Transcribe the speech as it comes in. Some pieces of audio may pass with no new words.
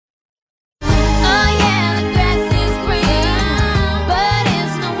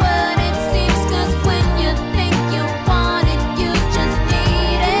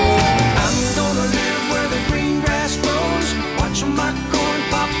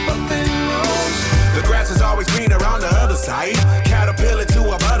greener on the other side. Caterpillar to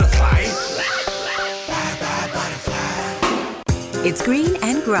a butterfly. Bye, bye, butterfly. It's Green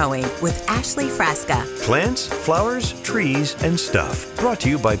and Growing with Ashley Frasca. Plants, flowers, trees, and stuff. Brought to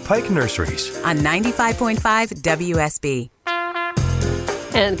you by Pike Nurseries. On 95.5 WSB.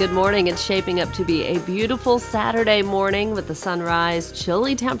 And good morning. It's shaping up to be a beautiful Saturday morning with the sunrise.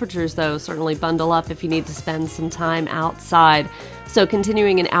 Chilly temperatures, though. Certainly bundle up if you need to spend some time outside. So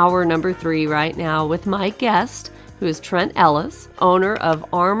continuing in hour number 3 right now with my guest, who is Trent Ellis, owner of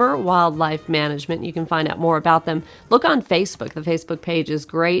Armor Wildlife Management. You can find out more about them. Look on Facebook. The Facebook page is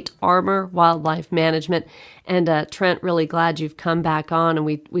great, Armor Wildlife Management. And Trent, really glad you've come back on. And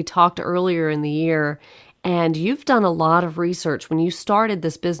we talked earlier in the year, and you've done a lot of research. When you started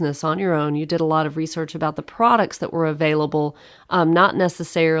this business on your own, you did a lot of research about the products that were available, not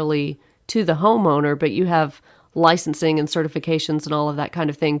necessarily to the homeowner, but you have licensing and certifications and all of that kind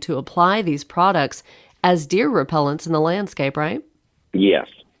of thing to apply these products as deer repellents in the landscape, right? Yes.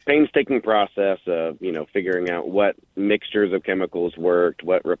 Painstaking process of, figuring out what mixtures of chemicals worked,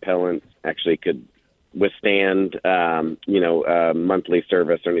 what repellents actually could withstand, monthly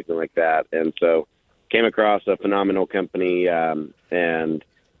service or anything like that. And so came across a phenomenal company and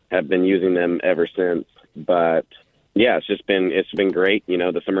have been using them ever since. But yeah, it's been great.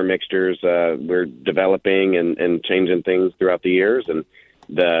 The summer mixtures, we're developing and changing things throughout the years, and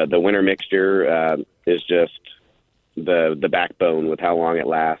the winter mixture is just the backbone with how long it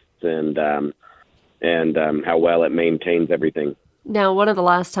lasts and how well it maintains everything. Now, one of the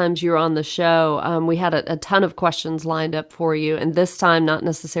last times you were on the show, we had a ton of questions lined up for you. And this time, not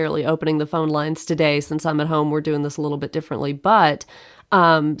necessarily opening the phone lines today, since I'm at home, we're doing this a little bit differently. But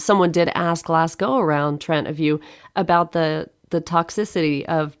someone did ask last go around, Trent, of you about the toxicity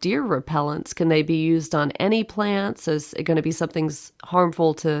of deer repellents. Can they be used on any plants? Is it going to be something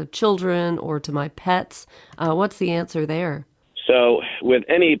harmful to children or to my pets? What's the answer there? So with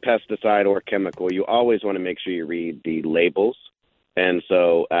any pesticide or chemical, you always want to make sure you read the labels. And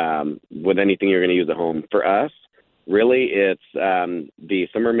so with anything you're going to use at home, for us, really it's the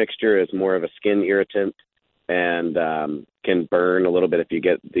summer mixture is more of a skin irritant and can burn a little bit if you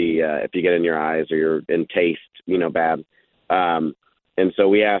get in your eyes or you're in taste, bad. And so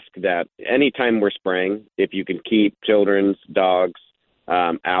we ask that anytime we're spraying, if you can keep children's dogs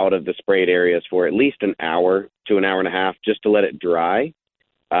out of the sprayed areas for at least an hour to an hour and a half, just to let it dry.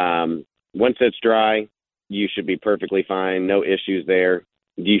 Once it's dry, you should be perfectly fine. No issues there.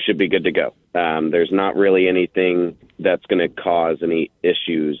 You should be good to go. There's not really anything that's going to cause any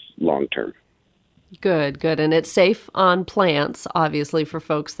issues long term. Good. And it's safe on plants, obviously, for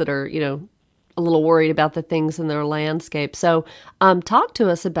folks that are, a little worried about the things in their landscape. So talk to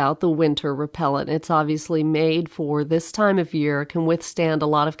us about the winter repellent. It's obviously made for this time of year, can withstand a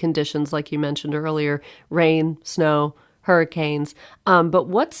lot of conditions, like you mentioned earlier, rain, snow, hurricanes. But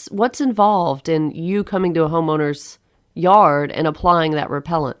what's involved in you coming to a homeowner's yard and applying that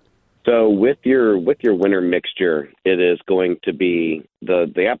repellent? So with your winter mixture, it is going to be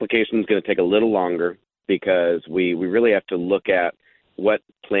the application is going to take a little longer because we really have to look at what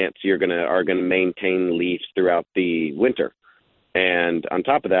plants are going to maintain leaves throughout the winter. And on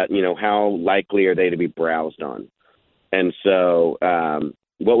top of that, how likely are they to be browsed on? And so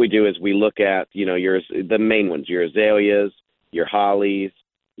what we do is we look at, the main ones, your azaleas, your hollies,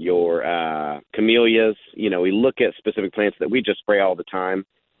 your camellias. We look at specific plants that we just spray all the time,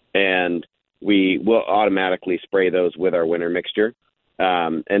 and we will automatically spray those with our winter mixture.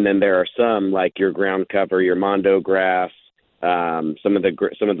 And then there are some like your ground cover, your mondo grass, some of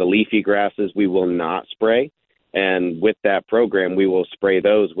the leafy grasses we will not spray. And with that program, we will spray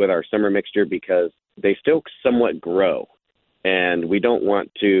those with our summer mixture because they still somewhat grow. And we don't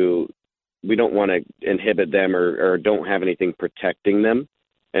want to inhibit them or don't have anything protecting them.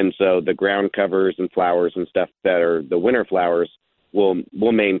 And so the ground covers and flowers and stuff that are the winter flowers, we'll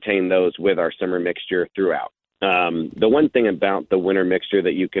maintain those with our summer mixture throughout. The one thing about the winter mixture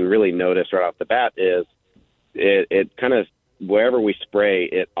that you can really notice right off the bat is it kind of, wherever we spray,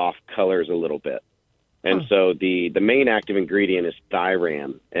 it off colors a little bit. And so the main active ingredient is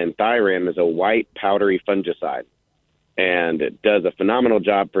thiram, and thiram is a white powdery fungicide. And it does a phenomenal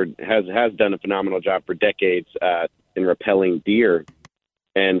job has done a phenomenal job for decades in repelling deer.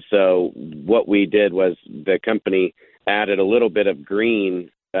 And so what we did was the company added a little bit of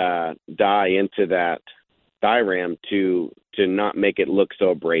green dye into that thiram to not make it look so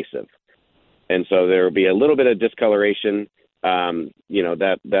abrasive. And so there will be a little bit of discoloration,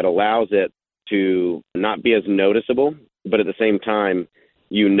 that allows it to not be as noticeable, but at the same time,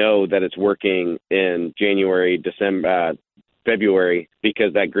 that it's working in January, December, February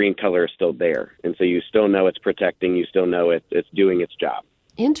because that green color is still there. And so you still know it's protecting, you still know it's doing its job.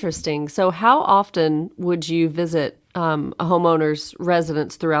 Interesting. So how often would you visit a homeowner's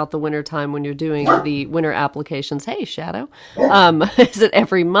residence throughout the wintertime when you're doing the winter applications? Hey, Shadow. Is it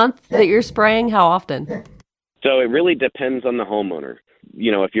every month that you're spraying? How often? So it really depends on the homeowner.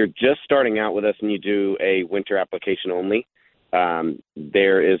 If you're just starting out with us and you do a winter application only,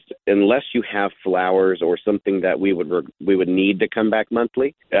 there is, unless you have flowers or something that we would need to come back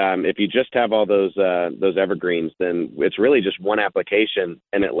monthly. If you just have all those evergreens, then it's really just one application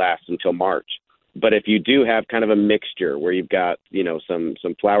and it lasts until March. But if you do have kind of a mixture where you've got some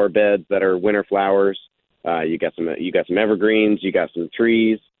flower beds that are winter flowers, you got some evergreens, you got some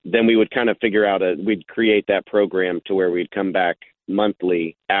trees, then we would kind of figure out we'd create that program to where we'd come back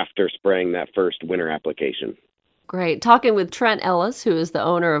monthly after spraying that first winter application. Great. Talking with Trent Ellis, who is the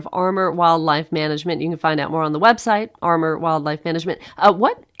owner of Armor Wildlife Management. You can find out more on the website, Armor Wildlife Management.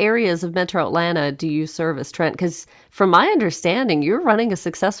 What areas of Metro Atlanta do you service, Trent? Because from my understanding, you're running a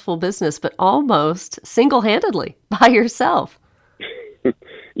successful business, but almost single-handedly by yourself.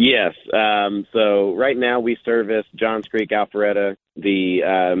 Yes. So right now we service Johns Creek, Alpharetta.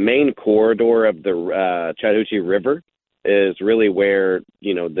 The main corridor of the Chattahoochee River is really where,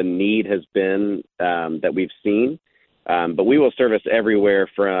 the need has been that we've seen. But we will service everywhere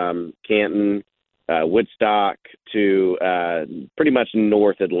from Canton, Woodstock to pretty much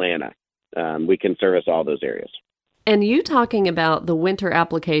North Atlanta. We can service all those areas. And you talking about the winter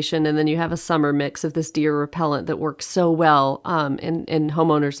application, and then you have a summer mix of this deer repellent that works so well in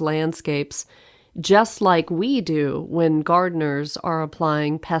homeowners' landscapes, just like we do when gardeners are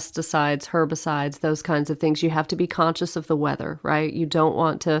applying pesticides, herbicides, those kinds of things. You have to be conscious of the weather, right? You don't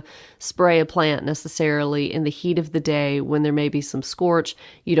want to spray a plant necessarily in the heat of the day when there may be some scorch.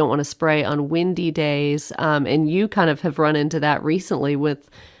 You don't want to spray on windy days. And you kind of have run into that recently with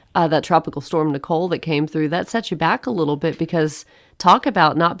that tropical storm Nicole that came through. That set you back a little bit, because talk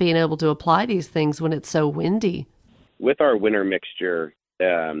about not being able to apply these things when it's so windy. With our winter mixture,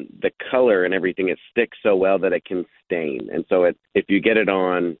 the color and everything, it sticks so well that it can stain. And so if you get it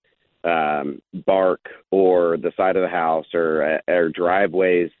on bark or the side of the house or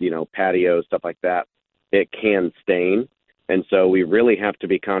driveways, patios, stuff like that, it can stain. And so we really have to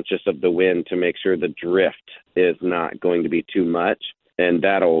be conscious of the wind to make sure the drift is not going to be too much. And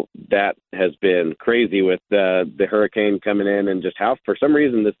that has been crazy with the hurricane coming in, and just how for some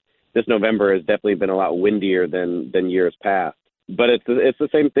reason this November has definitely been a lot windier than years past. But it's the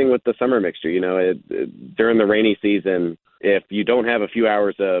same thing with the summer mixture. During the rainy season, if you don't have a few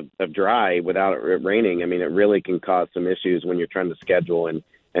hours of dry without it raining, I mean, it really can cause some issues when you're trying to schedule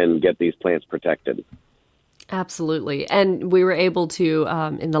and get these plants protected. Absolutely. And we were able to,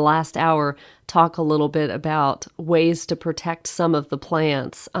 in the last hour, talk a little bit about ways to protect some of the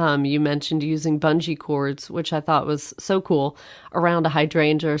plants. You mentioned using bungee cords, which I thought was so cool, around a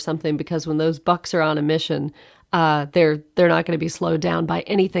hydrangea or something, because when those bucks are on a mission, they're not going to be slowed down by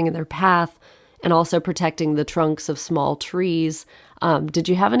anything in their path, and also protecting the trunks of small trees. Did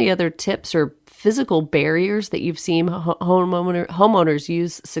you have any other tips or physical barriers that you've seen homeowners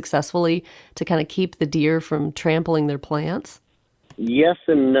use successfully to kind of keep the deer from trampling their plants? Yes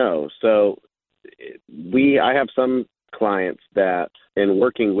and no. So I have some clients that, in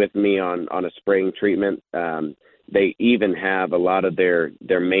working with me on a spraying treatment, they even have a lot of their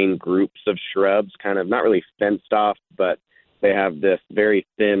main groups of shrubs kind of not really fenced off, but they have this very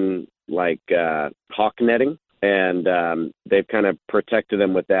thin, hawk netting, and they've kind of protected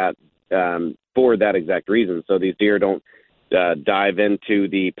them with that for that exact reason. So these deer don't dive into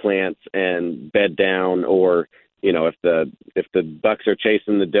the plants and bed down, or if the bucks are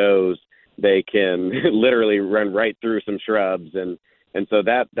chasing the does, they can literally run right through some shrubs, and so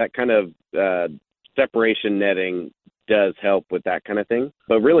that kind of separation netting does help with that kind of thing.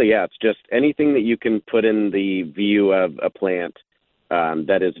 But really, yeah, it's just anything that you can put in the view of a plant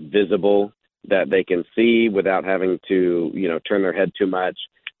that is visible, that they can see without having to, turn their head too much,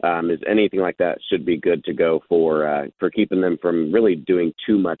 is anything like that should be good to go for keeping them from really doing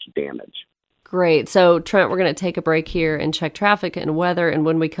too much damage. Great. So, Trent, we're going to take a break here and check traffic and weather. And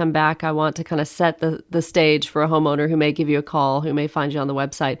when we come back, I want to kind of set the stage for a homeowner who may give you a call, who may find you on the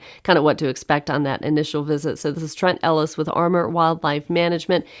website, kind of what to expect on that initial visit. So this is Trent Ellis with Armor Wildlife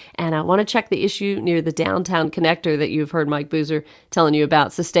Management. And I want to check the issue near the downtown connector that you've heard Mike Boozer telling you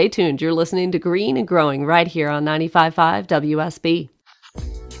about. So stay tuned. You're listening to Green and Growing right here on 95.5 WSB.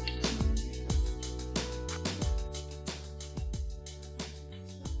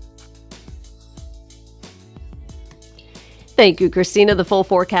 Thank you, Christina. The full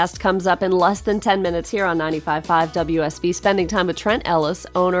forecast comes up in less than 10 minutes here on 95.5 WSB. Spending time with Trent Ellis,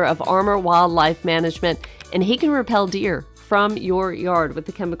 owner of Armor Wildlife Management, and he can repel deer from your yard with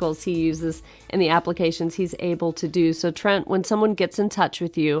the chemicals he uses and the applications he's able to do. So, Trent, when someone gets in touch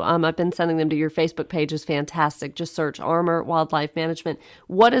with you, I've been sending them to your Facebook page, is fantastic. Just search Armor Wildlife Management.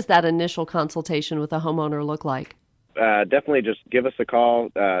 What does that initial consultation with a homeowner look like? Definitely just give us a call,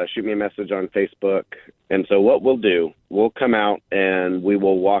 shoot me a message on Facebook. And so what we'll do, we'll come out and we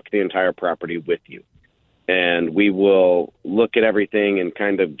will walk the entire property with you. And we will look at everything and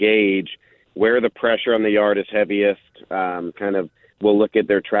kind of gauge where the pressure on the yard is heaviest. We'll look at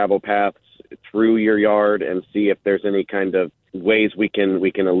their travel paths through your yard and see if there's any kind of ways we can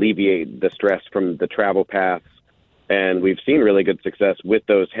alleviate the stress from the travel paths. And we've seen really good success with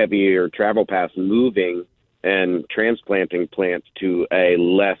those heavier travel paths moving and transplanting plants to a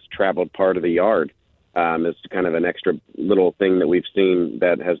less traveled part of the yard. It's kind of an extra little thing that we've seen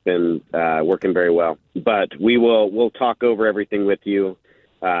that has been working very well. But we'll talk over everything with you.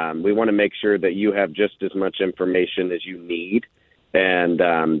 We want to make sure that you have just as much information as you need. And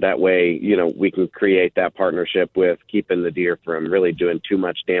that way, we can create that partnership with keeping the deer from really doing too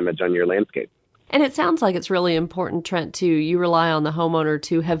much damage on your landscape. And it sounds like it's really important, Trent, too. You rely on the homeowner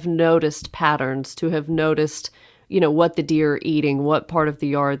to have noticed patterns, to have noticed, what the deer are eating, what part of the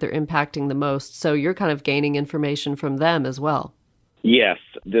yard they're impacting the most. So you're kind of gaining information from them as well. Yes,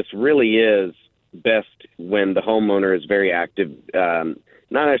 this really is best when the homeowner is very active,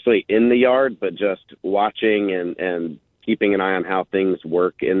 not actually in the yard, but just watching and keeping an eye on how things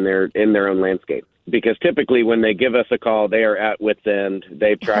work in their own landscape. Because typically when they give us a call, they are at wit's end.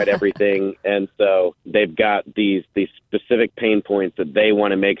 They've tried everything, and so they've got these specific pain points that they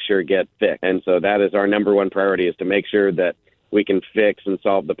want to make sure get fixed. And so that is our number one priority, is to make sure that we can fix and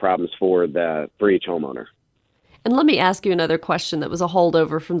solve the problems for each homeowner. And let me ask you another question that was a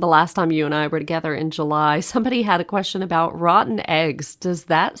holdover from the last time you and I were together in July. Somebody had a question about rotten eggs. Does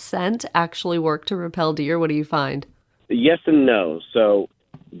that scent actually work to repel deer? What do you find? Yes and no. So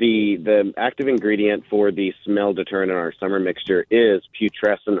the active ingredient for the smell deterrent in our summer mixture is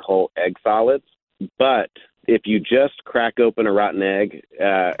putrescent whole egg solids. But if you just crack open a rotten egg,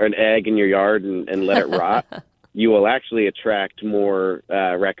 or an egg in your yard and let it rot, you will actually attract more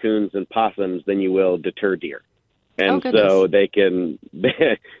raccoons and possums than you will deter deer. And so they can,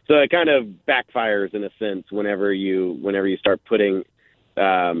 so it kind of backfires in a sense whenever you start putting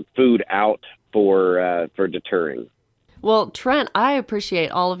food out for deterring. Well, Trent, I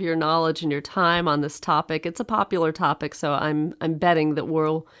appreciate all of your knowledge and your time on this topic. It's a popular topic, so I'm betting that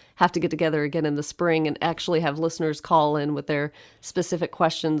we'll have to get together again in the spring and actually have listeners call in with their specific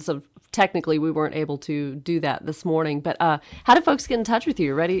questions. Technically, we weren't able to do that this morning, but how do folks get in touch with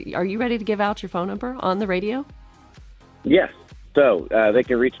you? Are you ready to give out your phone number on the radio? Yes. So they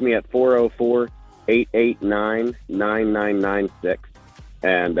can reach me at 404-889-9996.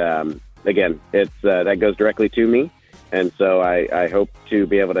 And again, it's that goes directly to me. And so I hope to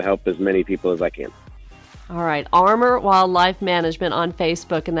be able to help as many people as I can. All right. Armor Wildlife Management on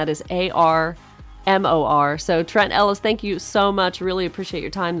Facebook, and that is ARMOR. So Trent Ellis, thank you so much. Really appreciate your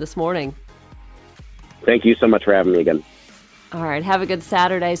time this morning. Thank you so much for having me again. All right. Have a good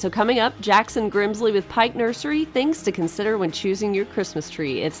Saturday. So coming up, Jackson Grimsley with Pike Nursery, things to consider when choosing your Christmas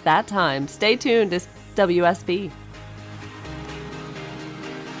tree. It's that time. Stay tuned. It's WSB.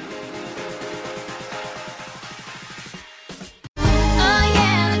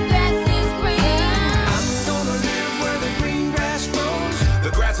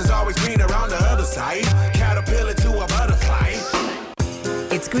 Caterpillar to a butterfly.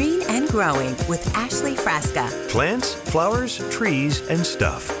 It's Green and Growing with Ashley Frasca Plants, flowers, trees, and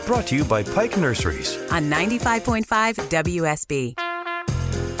stuff. Brought to you by Pike Nurseries on 95.5 WSB.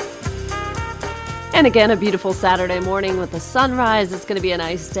 And again, a beautiful Saturday morning with the sunrise. It's going to be a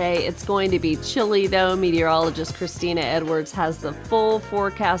nice day. It's going to be chilly, though. Meteorologist Christina Edwards has the full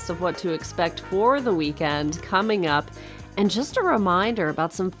forecast of what to expect for the weekend coming up. And just a reminder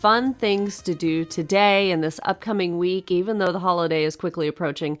about some fun things to do today and this upcoming week, even though the holiday is quickly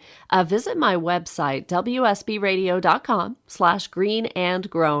approaching. Visit my website,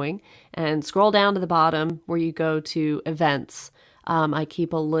 wsbradio.com/greenandgrowing, and scroll down to the bottom where you go to events. I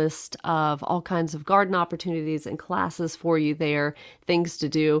keep a list of all kinds of garden opportunities and classes for you there, things to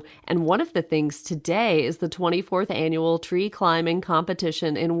do. And one of the things today is the 24th annual tree climbing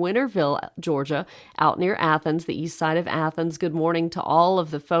competition in Winterville, Georgia, out near Athens, the east side of Athens. Good morning to all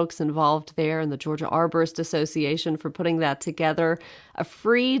of the folks involved there and the Georgia Arborist Association for putting that together. A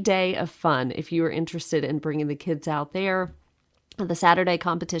free day of fun if you are interested in bringing the kids out there. The Saturday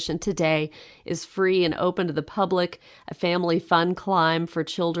competition today is free and open to the public, a family fun climb for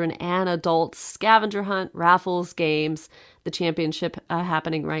children and adults, scavenger hunt, raffles, games, the championship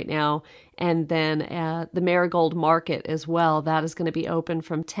happening right now, and then the Marigold Market as well. That is going to be open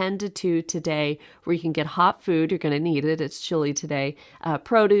from 10 to 2 today, where you can get hot food. You're going to need it. It's chilly today.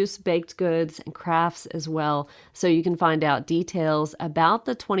 Produce, baked goods, and crafts as well. So you can find out details about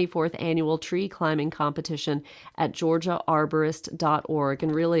the 24th annual tree climbing competition at georgiaarborist.org.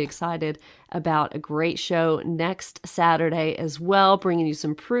 And really excited about a great show next Saturday as well, bringing you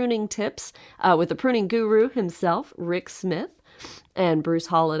some pruning tips with the pruning guru himself, Rick Smith, and Bruce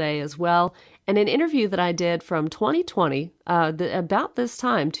Holiday as well. And an interview that I did from 2020, about this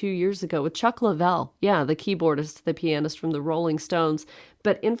time, 2 years ago, with Chuck Leavell, the keyboardist, the pianist from the Rolling Stones,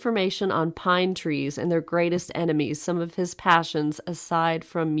 but information on pine trees and their greatest enemies, some of his passions aside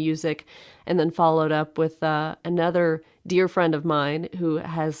from music, and then followed up with another dear friend of mine who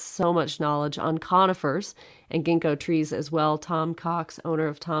has so much knowledge on conifers and ginkgo trees as well, Tom Cox, owner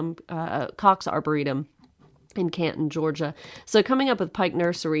of Cox Arboretum in Canton, Georgia. So coming up with Pike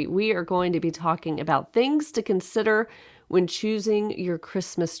Nursery, we are going to be talking about things to consider when choosing your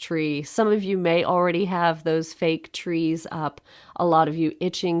Christmas tree. Some of you may already have those fake trees up. A lot of you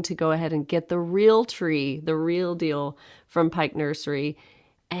itching to go ahead and get the real tree, the real deal from Pike Nursery.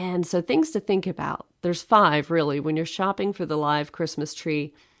 And so things to think about. There's 5 really when you're shopping for the live Christmas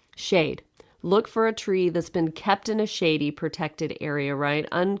tree. Shade. Look for a tree that's been kept in a shady, protected area, right?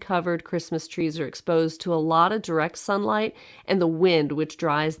 Uncovered Christmas trees are exposed to a lot of direct sunlight and the wind, which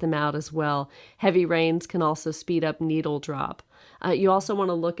dries them out as well. Heavy rains can also speed up needle drop. You also want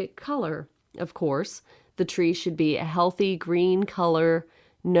to look at color, of course. The tree should be a healthy green color,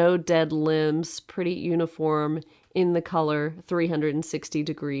 no dead limbs, pretty uniform in the color, 360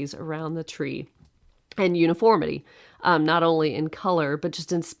 degrees around the tree. And uniformity, not only in color, but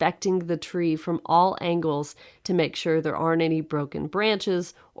just inspecting the tree from all angles to make sure there aren't any broken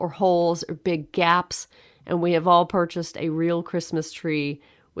branches or holes or big gaps. And we have all purchased a real Christmas tree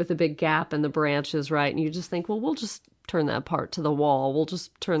with a big gap in the branches, right? And you just think, well, we'll just turn that part to the wall. We'll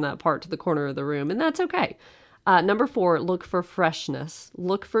just turn that part to the corner of the room, and that's okay. Number 4, look for freshness.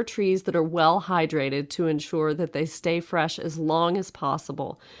 Look for trees that are well hydrated to ensure that they stay fresh as long as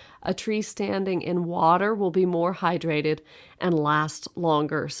possible. A tree standing in water will be more hydrated and last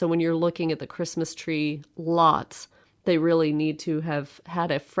longer. So when you're looking at the Christmas tree lots, they really need to have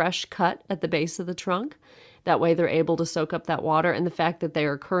had a fresh cut at the base of the trunk. That way they're able to soak up that water. And the fact that they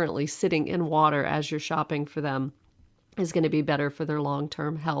are currently sitting in water as you're shopping for them is going to be better for their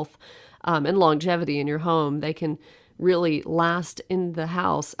long-term health and longevity in your home. They can really last in the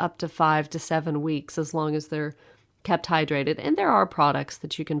house up to 5 to 7 weeks as long as they're kept hydrated. And there are products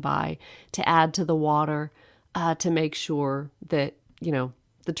that you can buy to add to the water to make sure that,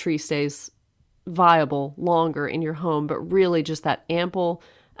 the tree stays viable longer in your home, but really just that ample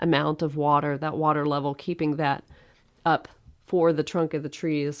amount of water, that water level, keeping that up for the trunk of the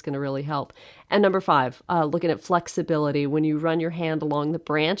tree is going to really help. And number 5, looking at flexibility. When you run your hand along the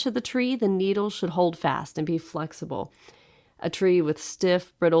branch of the tree, the needles should hold fast and be flexible. A tree with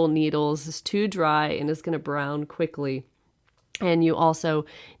stiff, brittle needles is too dry and is going to brown quickly. And you also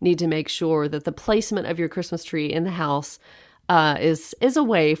need to make sure that the placement of your Christmas tree in the house is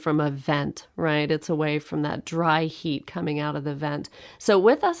away from a vent, right? It's away from that dry heat coming out of the vent. So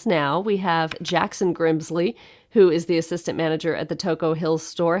with us now, we have Jackson Grimsley, who is the assistant manager at the Toco Hills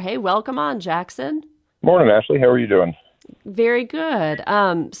store. Hey, welcome on, Jackson. Morning, Ashley. How are you doing? Very good.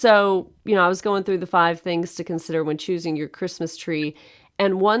 So, I was going through the 5 things to consider when choosing your Christmas tree.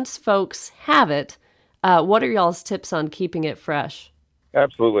 And once folks have it, what are y'all's tips on keeping it fresh?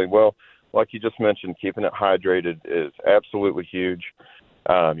 Absolutely. Well, like you just mentioned, keeping it hydrated is absolutely huge.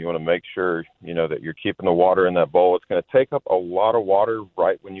 You want to make sure, that you're keeping the water in that bowl. It's going to take up a lot of water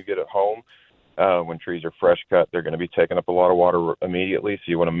right when you get it home. When trees are fresh cut, they're going to be taking up a lot of water immediately.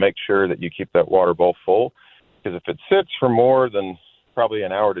 So you want to make sure that you keep that water bowl full. Because if it sits for more than probably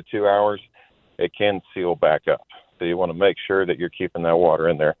an hour to 2 hours, it can seal back up. So you want to make sure that you're keeping that water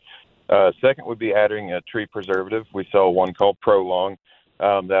in there. Second would be adding a tree preservative. We sell one called Prolong.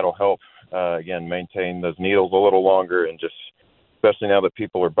 That'll help, again, maintain those needles a little longer, and just especially now that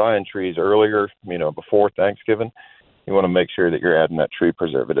people are buying trees earlier, before Thanksgiving, you want to make sure that you're adding that tree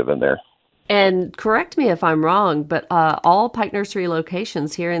preservative in there. And correct me if I'm wrong, but all Pike Nursery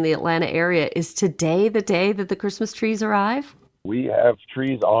locations here in the Atlanta area, is today the day that the Christmas trees arrive? We have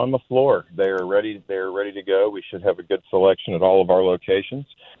trees on the floor. They're ready to go. We should have a good selection at all of our locations.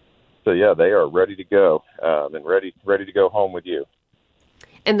 So yeah, they are ready to go and ready to go home with you.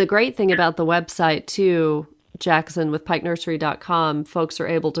 And the great thing about the website too, Jackson, with PikeNursery.com, folks are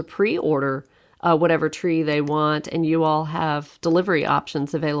able to pre-order whatever tree they want, and you all have delivery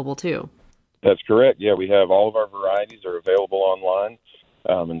options available too. That's correct. Yeah, we have all of our varieties are available online,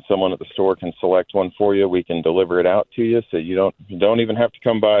 and someone at the store can select one for you. We can deliver it out to you, so you don't even have to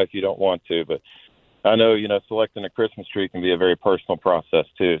come by if you don't want to. But I know, selecting a Christmas tree can be a very personal process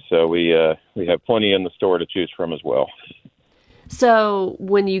too. So we have plenty in the store to choose from as well. So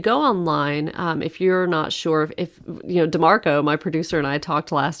when you go online, if you're not sure, if DeMarco, my producer, and I talked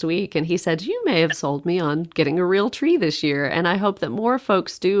last week, and he said, you may have sold me on getting a real tree this year. And I hope that more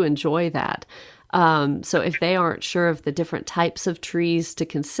folks do enjoy that. So if they aren't sure of the different types of trees to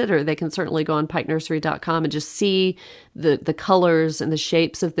consider, they can certainly go on PikeNursery.com and just see the colors and the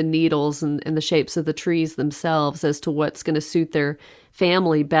shapes of the needles and the shapes of the trees themselves as to what's going to suit their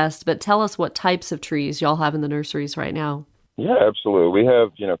family best. But tell us what types of trees y'all have in the nurseries right now. Yeah, absolutely. We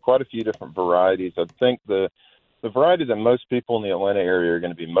have, quite a few different varieties. I think the variety that most people in the Atlanta area are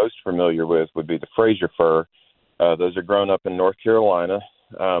going to be most familiar with would be the Fraser fir. Those are grown up in North Carolina.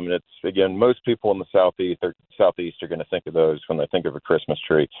 And it's, again, most people in the Southeast are going to think of those when they think of a Christmas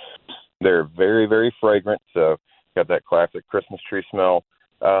tree. They're very, very fragrant, so got that classic Christmas tree smell.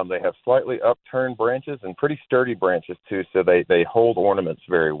 They have slightly upturned branches and pretty sturdy branches, too, so they hold ornaments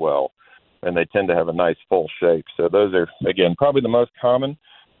very well. And they tend to have a nice full shape. So those are, again, probably the most common.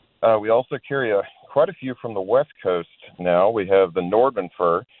 We also carry quite a few from the West Coast now. We have the Nordman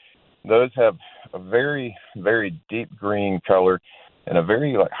fir. Those have a very, very deep green color and a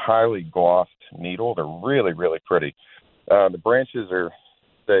very highly glossed needle. They're really, really pretty. The branches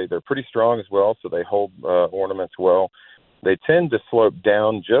they're pretty strong as well, so they hold ornaments well. They tend to slope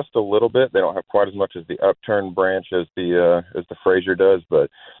down just a little bit. They don't have quite as much as the upturned branch as the Fraser does, but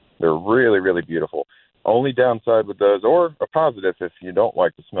they're really, really beautiful. Only downside with those, or a positive if you don't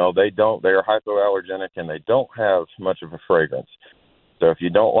like the smell, they are hypoallergenic and they don't have much of a fragrance. So if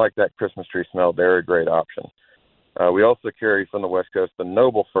you don't like that Christmas tree smell, they're a great option. We also carry from the West Coast the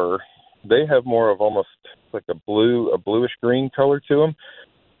Noble fir. They have more of almost like a bluish green color to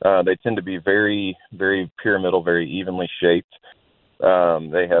them. They tend to be very, very pyramidal, very evenly shaped.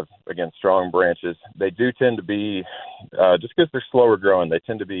 They have, again, strong branches. They do tend to be, just because they're slower growing, they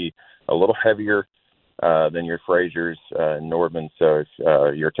tend to be a little heavier than your Frasers and Nordman. So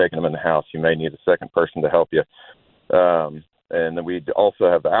if you're taking them in the house, you may need a second person to help you. And then we also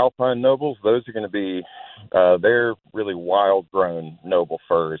have the Alpine Nobles. Those are going to be, they're really wild-grown noble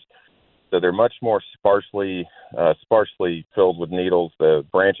firs. So they're much more sparsely filled with needles. The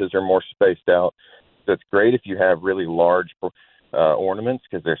branches are more spaced out. So it's great if you have really large ornaments,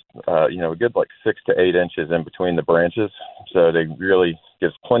 because there's a good 6 to 8 inches in between the branches, so they really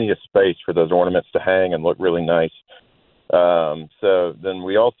gives plenty of space for those ornaments to hang and look really nice. So then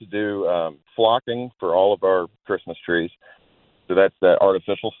we also do flocking for all of our Christmas trees. So that's that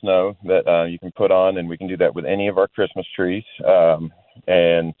artificial snow that you can put on, and we can do that with any of our Christmas trees.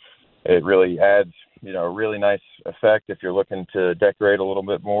 And it really adds a really nice effect if you're looking to decorate a little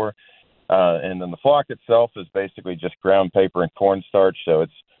bit more. And then the flock itself is basically just ground paper and cornstarch, so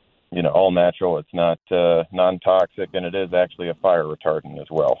it's all natural. It's not non-toxic, and it is actually a fire retardant as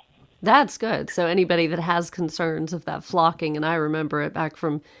well. That's good. So anybody that has concerns of that flocking, and I remember it back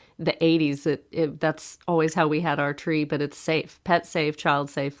from the 80s, that's always how we had our tree, but it's safe, pet safe, child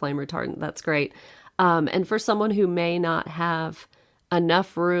safe, flame retardant. That's great. And for someone who may not have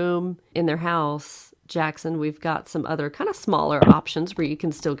enough room in their house, Jackson, we've got some other kind of smaller options where you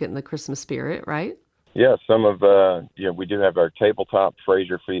can still get in the Christmas spirit, right? Yeah, some of we do have our tabletop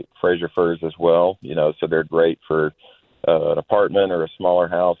Fraser firs as well. So they're great for an apartment or a smaller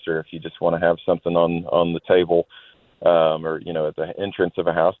house, or if you just want to have something on the table, or at the entrance of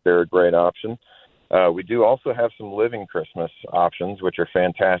a house, they're a great option. We do also have some living Christmas options, which are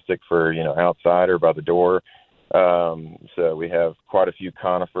fantastic for outside or by the door. So we have quite a few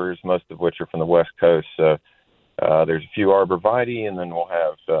conifers, most of which are from the West Coast. So there's a few arborvitae, and then we'll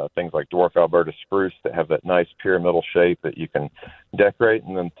have things like dwarf Alberta spruce that have that nice pyramidal shape that you can decorate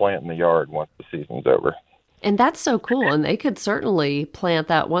and then plant in the yard once the season's over. And that's so cool. And they could certainly plant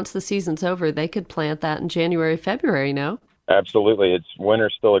that once the season's over. They could plant that in January, February, no? Absolutely.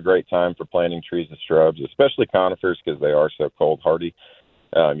 Winter's still a great time for planting trees and shrubs, especially conifers, because they are so cold hardy.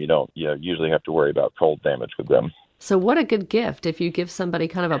 You don't usually have to worry about cold damage with them. So what a good gift if you give somebody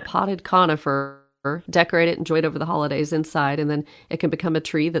kind of a potted conifer, decorate it, enjoy it over the holidays inside, and then it can become a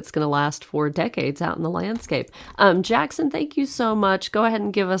tree that's going to last for decades out in the landscape. Jackson, thank you so much. Go ahead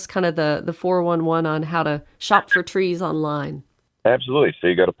and give us kind of the 411 on how to shop for trees online. Absolutely. So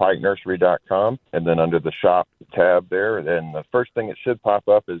you go to pikenursery.com, and then under the shop tab there, then the first thing that should pop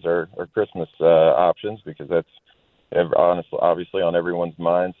up is our Christmas options, because that's obviously on everyone's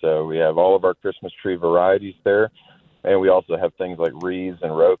mind. So we have all of our Christmas tree varieties there. And we also have things like wreaths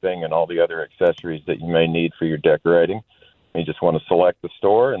and roping and all the other accessories that you may need for your decorating. You just want to select the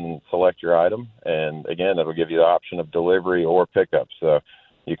store and select your item. And again, it'll give you the option of delivery or pickup. So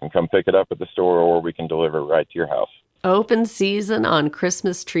you can come pick it up at the store, or we can deliver it right to your house. Open season on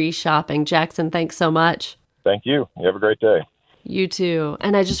Christmas tree shopping. Jackson, thanks so much. Thank you. You have a great day. You too.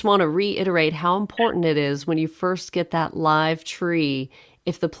 And I just want to reiterate how important it is when you first get that live tree,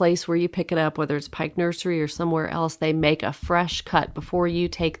 if the place where you pick it up, whether it's Pike Nursery or somewhere else, they make a fresh cut before you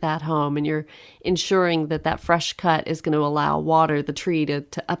take that home, and you're ensuring that that fresh cut is going to allow the tree to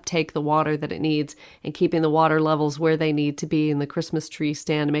uptake the water that it needs, and keeping the water levels where they need to be in the Christmas tree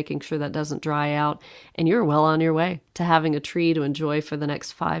stand, making sure that doesn't dry out. And you're well on your way to having a tree to enjoy for the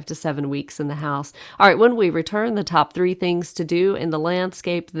next 5 to 7 weeks in the house. All right, when we return, the top 3 things to do in the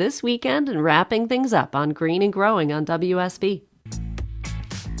landscape this weekend, and wrapping things up on Green and Growing on WSB.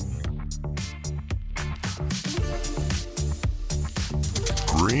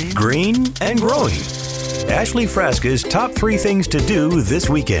 Green and Growing. Ashley Frasca's top 3 things to do this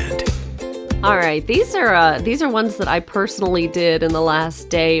weekend. All right, these are ones that I personally did in the last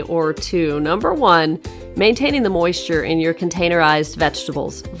day or two. Number 1, maintaining the moisture in your containerized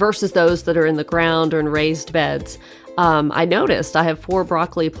vegetables versus those that are in the ground or in raised beds. I noticed I have 4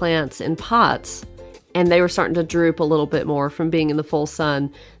 broccoli plants in pots, and they were starting to droop a little bit more from being in the full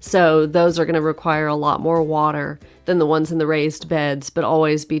sun. So those are going to require a lot more water than the ones in the raised beds, but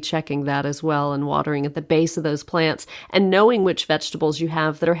always be checking that as well and watering at the base of those plants, and knowing which vegetables you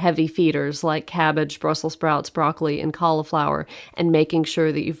have that are heavy feeders like cabbage, Brussels sprouts, broccoli, and cauliflower, and making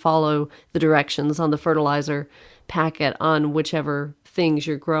sure that you follow the directions on the fertilizer packet on whichever things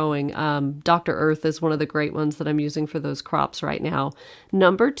you're growing. Dr. Earth is one of the great ones that I'm using for those crops right now.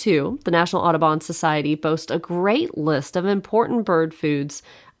 Number 2, the National Audubon Society boasts a great list of important bird foods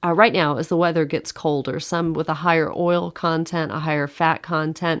right now as the weather gets colder, some with a higher oil content, a higher fat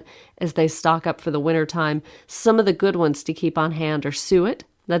content as they stock up for the wintertime. Some of the good ones to keep on hand are suet.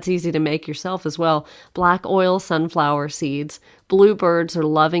 That's easy to make yourself as well. Black oil sunflower seeds. Bluebirds are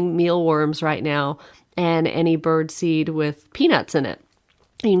loving mealworms right now, and any bird seed with peanuts in it.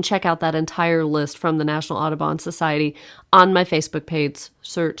 You can check out that entire list from the National Audubon Society on my Facebook page.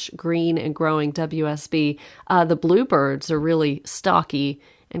 Search Green and Growing WSB. The bluebirds are really stocky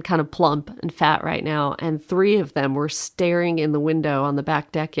and kind of plump and fat right now, and 3 of them were staring in the window on the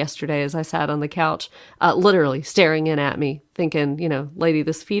back deck yesterday as I sat on the couch, literally staring in at me, thinking, lady,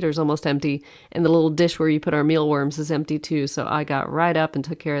 this feeder's almost empty, and the little dish where you put our mealworms is empty too, so I got right up and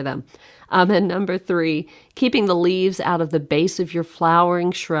took care of them. And number 3, keeping the leaves out of the base of your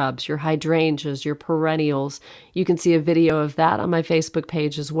flowering shrubs, your hydrangeas, your perennials. You can see a video of that on my Facebook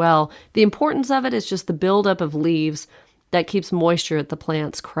page as well. The importance of it is just the buildup of leaves that keeps moisture at the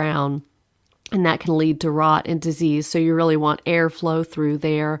plant's crown, and that can lead to rot and disease. So you really want airflow through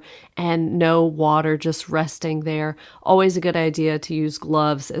there and no water just resting there. Always a good idea to use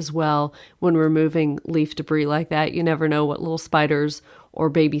gloves as well when removing leaf debris like that. You never know what little spiders or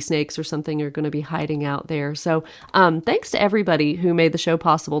baby snakes or something are going to be hiding out there. So thanks to everybody who made the show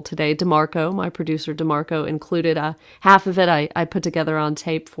possible today. DeMarco, my producer DeMarco, included half of it I put together on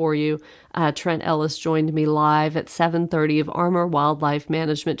tape for you. Trent Ellis joined me live at 7:30 of Armor Wildlife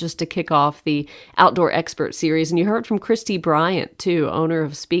Management just to kick off the Outdoor Expert Series. And you heard from Christy Bryant, too, owner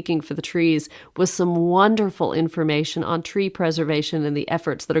of Speaking for the Trees, with some wonderful information on tree preservation and the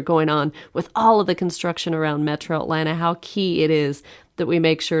efforts that are going on with all of the construction around Metro Atlanta, how key it is that we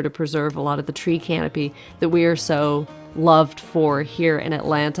make sure to preserve a lot of the tree canopy that we are so loved for here in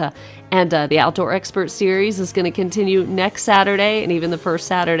Atlanta. And the Outdoor Expert Series is going to continue next Saturday and even the first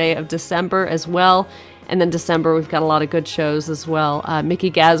Saturday of December as well. And then December, we've got a lot of good shows as well. Mickey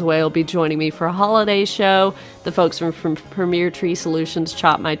Gasway will be joining me for a holiday show. The folks from Premier Tree Solutions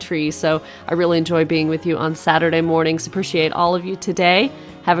chop my tree. So I really enjoy being with you on Saturday mornings. Appreciate all of you today.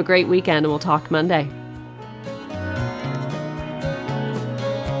 Have a great weekend, and we'll talk Monday.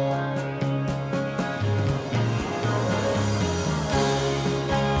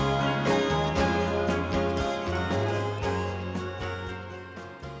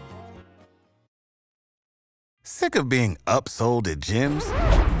 Sick of being upsold at gyms?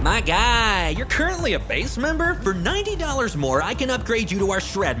 My guy, you're currently a base member? For $90 more, I can upgrade you to our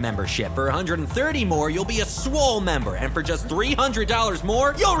Shred membership. For $130 more, you'll be a Swole member. And for just $300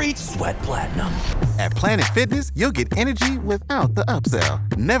 more, you'll reach Sweat Platinum. At Planet Fitness, you'll get energy without the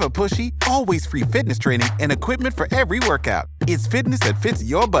upsell. Never pushy, always free fitness training and equipment for every workout. It's fitness that fits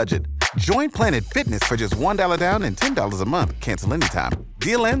your budget. Join Planet Fitness for just $1 down and $10 a month. Cancel anytime.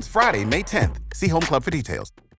 Deal ends Friday, May 10th. See Home Club for details.